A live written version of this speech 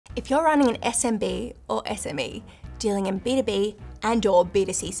If you're running an SMB or SME, dealing in B2B and/or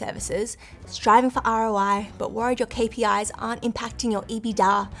B2C services, striving for ROI but worried your KPIs aren't impacting your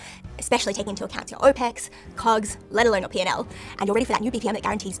EBITDA, especially taking into account your OPEX, COGS, let alone your P&L, and you're ready for that new BPM that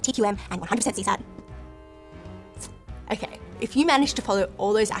guarantees TQM and 100% CSAT. Okay, if you manage to follow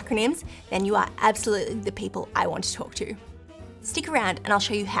all those acronyms, then you are absolutely the people I want to talk to. Stick around and I'll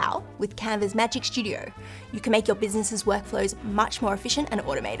show you how, with Canva's Magic Studio, you can make your business's workflows much more efficient and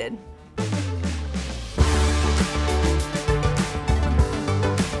automated.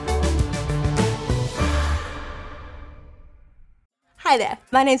 Hi there,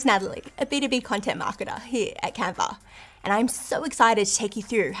 my name's Natalie, a B2B content marketer here at Canva, and I'm so excited to take you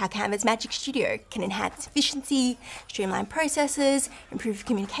through how Canva's Magic Studio can enhance efficiency, streamline processes, improve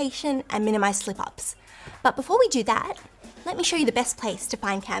communication, and minimize slip-ups. But before we do that, let me show you the best place to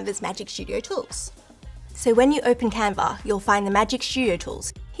find Canva's Magic Studio tools. So when you open Canva, you'll find the Magic Studio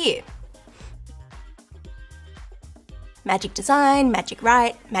tools here. Magic Design, Magic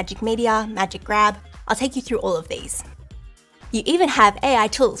Write, Magic Media, Magic Grab. I'll take you through all of these. You even have AI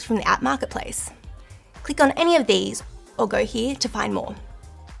tools from the app marketplace. Click on any of these or go here to find more.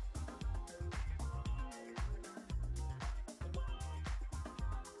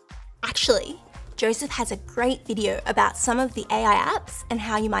 Actually, Joseph has a great video about some of the AI apps and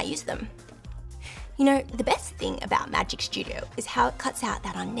how you might use them. You know, the best thing about Magic Studio is how it cuts out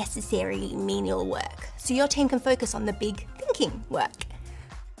that unnecessary menial work, so your team can focus on the big thinking work.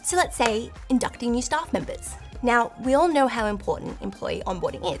 So let's say inducting new staff members. Now, we all know how important employee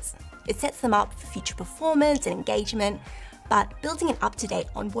onboarding is. It sets them up for future performance and engagement, but building an up-to-date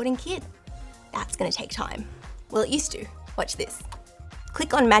onboarding kit, that's gonna take time. Well, it used to. Watch this.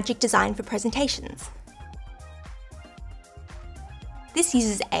 Click on Magic Design for presentations. This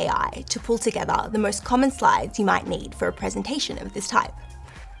uses AI to pull together the most common slides you might need for a presentation of this type.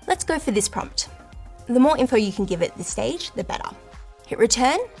 Let's go for this prompt. The more info you can give it at this stage, the better. Hit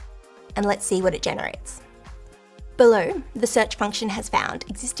return, and let's see what it generates. Below, the search function has found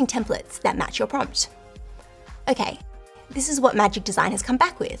existing templates that match your prompt. Okay, this is what Magic Design has come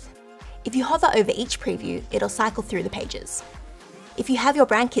back with. If you hover over each preview, it'll cycle through the pages. If you have your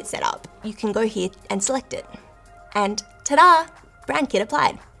brand kit set up, you can go here and select it. And ta-da! Brand kit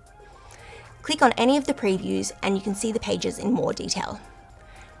applied. Click on any of the previews and you can see the pages in more detail.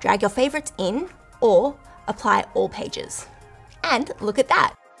 Drag your favorites in or apply all pages. And look at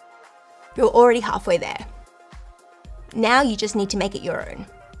that! You're already halfway there. Now you just need to make it your own.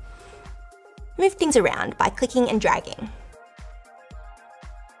 Move things around by clicking and dragging.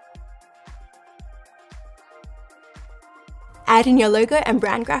 Add in your logo and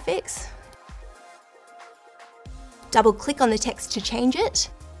brand graphics. Double click on the text to change it.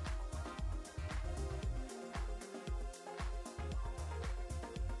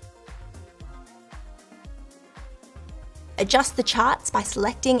 Adjust the charts by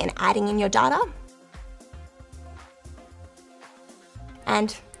selecting and adding in your data.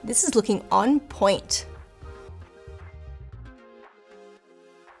 And this is looking on point.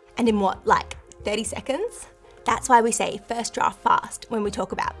 And in what, like 30 seconds? That's why we say first draft fast when we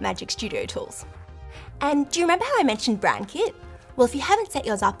talk about Magic Studio tools. And do you remember how I mentioned Brand Kit? Well, if you haven't set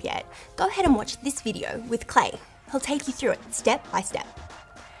yours up yet, go ahead and watch this video with Clay. He'll take you through it step by step.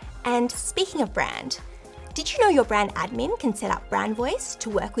 And speaking of brand, did you know your brand admin can set up brand voice to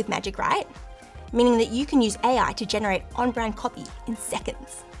work with Magic Write? Meaning that you can use AI to generate on-brand copy in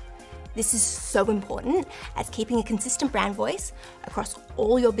seconds. This is so important, as keeping a consistent brand voice across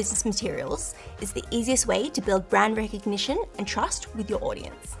all your business materials is the easiest way to build brand recognition and trust with your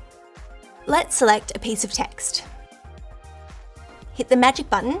audience. Let's select a piece of text. Hit the magic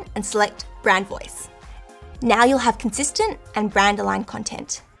button and select Brand Voice. Now you'll have consistent and brand-aligned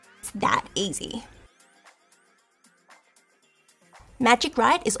content. It's that easy. Magic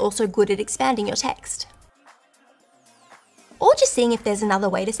Write is also good at expanding your text. Or just seeing if there's another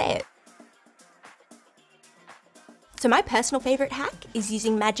way to say it. So my personal favorite hack is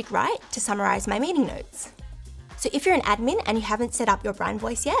using Magic Write to summarize my meeting notes. So if you're an admin and you haven't set up your brand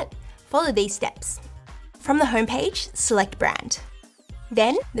voice yet, follow these steps. From the homepage, select Brand.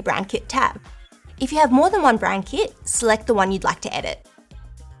 Then the Brand Kit tab. If you have more than one brand kit, select the one you'd like to edit.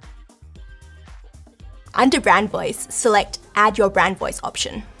 Under Brand Voice, select Add Your Brand Voice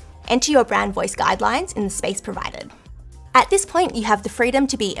option. Enter your brand voice guidelines in the space provided. At this point, you have the freedom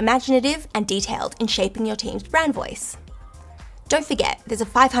to be imaginative and detailed in shaping your team's brand voice. Don't forget, there's a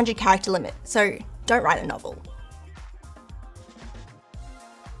 500 character limit, so don't write a novel.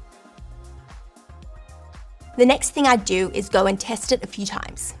 The next thing I'd do is go and test it a few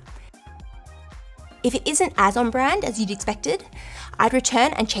times. If it isn't as on brand as you'd expected, I'd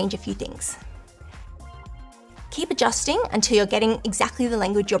return and change a few things. Keep adjusting until you're getting exactly the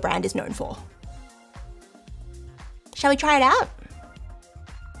language your brand is known for. Shall we try it out?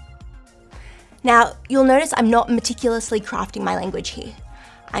 Now, you'll notice I'm not meticulously crafting my language here.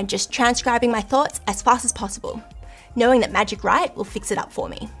 I'm just transcribing my thoughts as fast as possible, knowing that Magic Write will fix it up for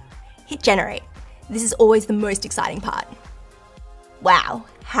me. Hit generate. This is always the most exciting part. Wow,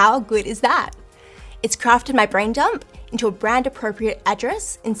 how good is that? It's crafted my brain dump into a brand appropriate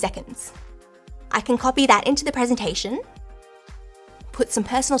address in seconds. I can copy that into the presentation, put some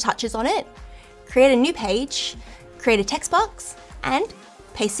personal touches on it, create a new page, create a text box, and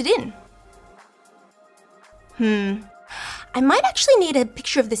paste it in. I might actually need a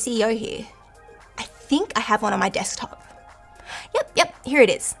picture of the CEO here. I think I have one on my desktop. Yep, here it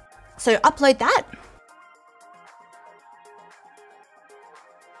is. So upload that.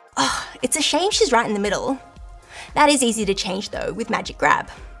 Oh, it's a shame she's right in the middle. That is easy to change though with Magic Grab.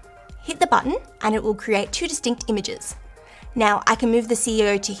 Hit the button and it will create two distinct images. Now I can move the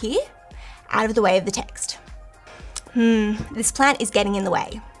CEO to here, out of the way of the text. This plant is getting in the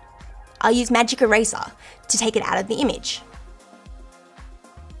way. I'll use Magic Eraser to take it out of the image.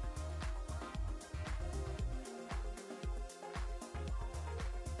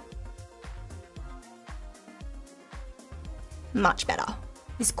 Much better.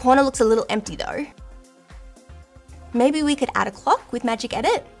 This corner looks a little empty though. Maybe we could add a clock with Magic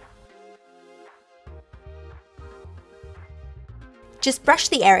Edit? Just brush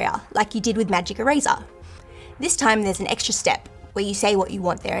the area like you did with Magic Eraser. This time there's an extra step where you say what you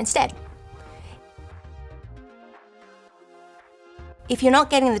want there instead. If you're not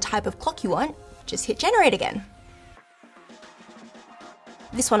getting the type of clock you want, just hit generate again.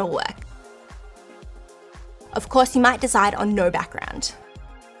 This one will work. Of course, you might decide on no background.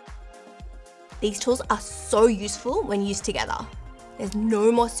 These tools are so useful when used together. There's no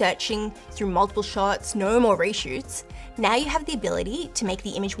more searching through multiple shots, no more reshoots. Now you have the ability to make the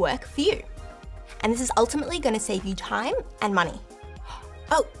image work for you. And this is ultimately going to save you time and money.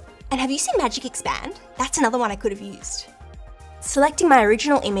 Oh, and have you seen Magic Expand? That's another one I could have used. Selecting my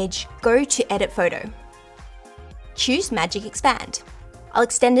original image, go to Edit Photo. Choose Magic Expand. I'll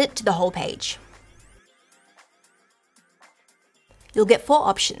extend it to the whole page. You'll get 4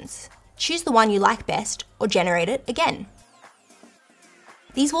 options. Choose the one you like best or generate it again.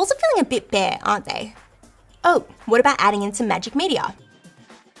 These walls are feeling a bit bare, aren't they? Oh, what about adding in some Magic Media?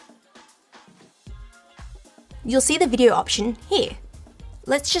 You'll see the video option here.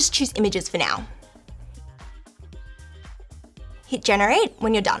 Let's just choose images for now. Hit generate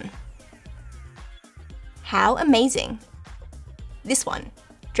when you're done. How amazing. This one,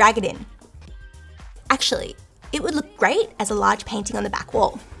 drag it in. Actually, it would look great as a large painting on the back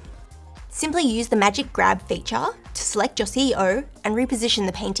wall. Simply use the Magic Grab feature to select your CEO and reposition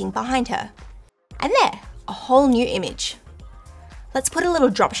the painting behind her. And there, a whole new image. Let's put a little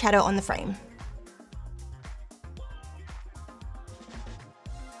drop shadow on the frame.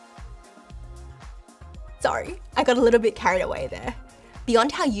 Sorry, I got a little bit carried away there.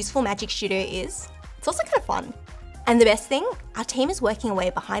 Beyond how useful Magic Studio is, it's also kind of fun. And the best thing, our team is working away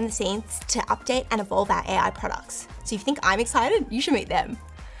behind the scenes to update and evolve our AI products. So if you think I'm excited, you should meet them.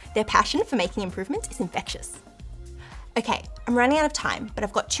 Their passion for making improvements is infectious. Okay, I'm running out of time, but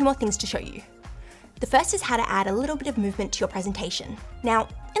I've got 2 more things to show you. The first is how to add a little bit of movement to your presentation. Now,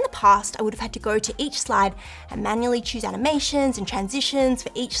 in the past, I would have had to go to each slide and manually choose animations and transitions for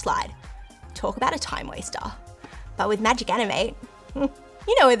each slide. Talk about a time waster. But with Magic Animate,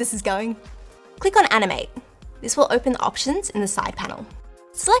 you know where this is going. Click on Animate. This will open the options in the side panel.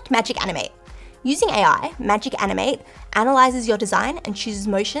 Select Magic Animate. Using AI, Magic Animate analyzes your design and chooses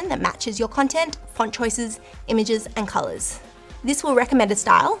motion that matches your content, font choices, images, and colors. This will recommend a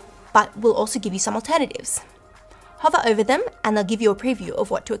style, but will also give you some alternatives. Hover over them and they'll give you a preview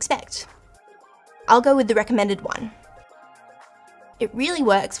of what to expect. I'll go with the recommended one. It really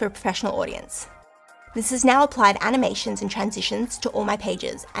works for a professional audience. This has now applied animations and transitions to all my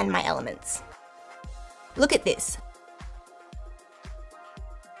pages and my elements. Look at this.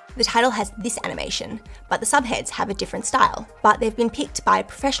 The title has this animation, but the subheads have a different style, but they've been picked by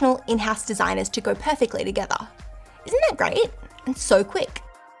professional in-house designers to go perfectly together. Isn't that great? And so quick.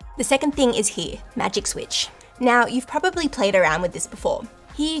 The second thing is here, Magic Switch. Now, you've probably played around with this before.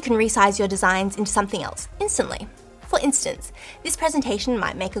 Here you can resize your designs into something else instantly. For instance, this presentation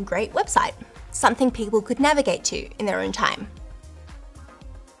might make a great website, something people could navigate to in their own time.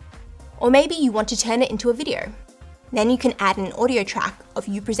 Or maybe you want to turn it into a video. Then you can add an audio track of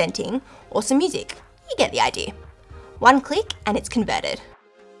you presenting or some music. You get the idea. One click and it's converted.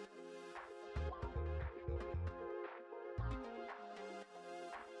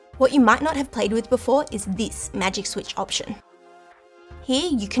 What you might not have played with before is this Magic Switch option. Here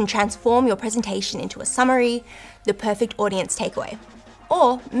you can transform your presentation into a summary, the perfect audience takeaway,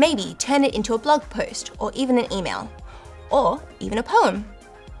 or maybe turn it into a blog post or even an email, or even a poem.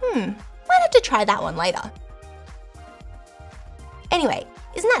 Might have to try that one later. Anyway,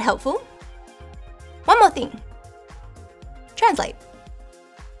 isn't that helpful? One more thing. Translate.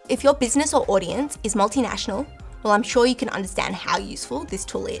 If your business or audience is multinational, well, I'm sure you can understand how useful this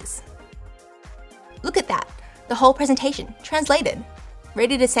tool is. Look at that, the whole presentation translated,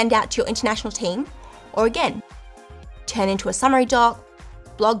 ready to send out to your international team, or again, turn into a summary doc,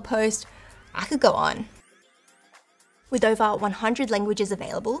 blog post. I could go on. With over 100 languages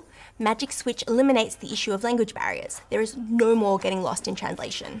available, Magic Switch eliminates the issue of language barriers. There is no more getting lost in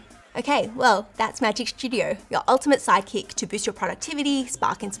translation. Okay, well, that's Magic Studio, your ultimate sidekick to boost your productivity,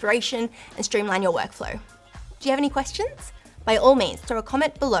 spark inspiration, and streamline your workflow. Do you have any questions? By all means, throw a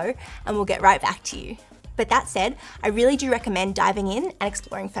comment below and we'll get right back to you. But that said, I really do recommend diving in and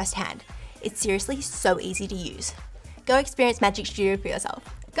exploring firsthand. It's seriously so easy to use. Go experience Magic Studio for yourself.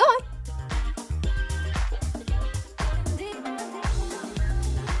 Go on!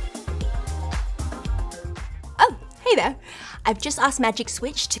 Oh, hey there. I've just asked Magic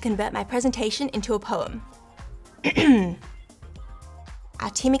Switch to convert my presentation into a poem. Our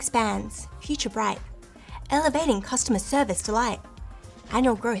team expands, future bright, elevating customer service delight.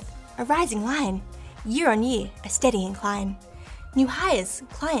 Annual growth, a rising line, year on year, a steady incline. New hires,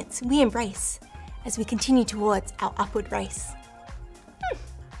 clients we embrace as we continue towards our upward race.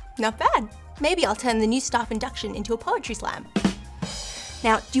 Not bad. Maybe I'll turn the new staff induction into a poetry slam.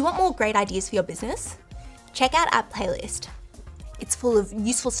 Now, do you want more great ideas for your business? Check out our playlist. It's full of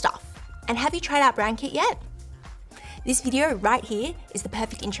useful stuff. And have you tried out Brand Kit yet? This video right here is the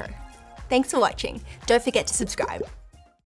perfect intro. Thanks for watching. Don't forget to subscribe.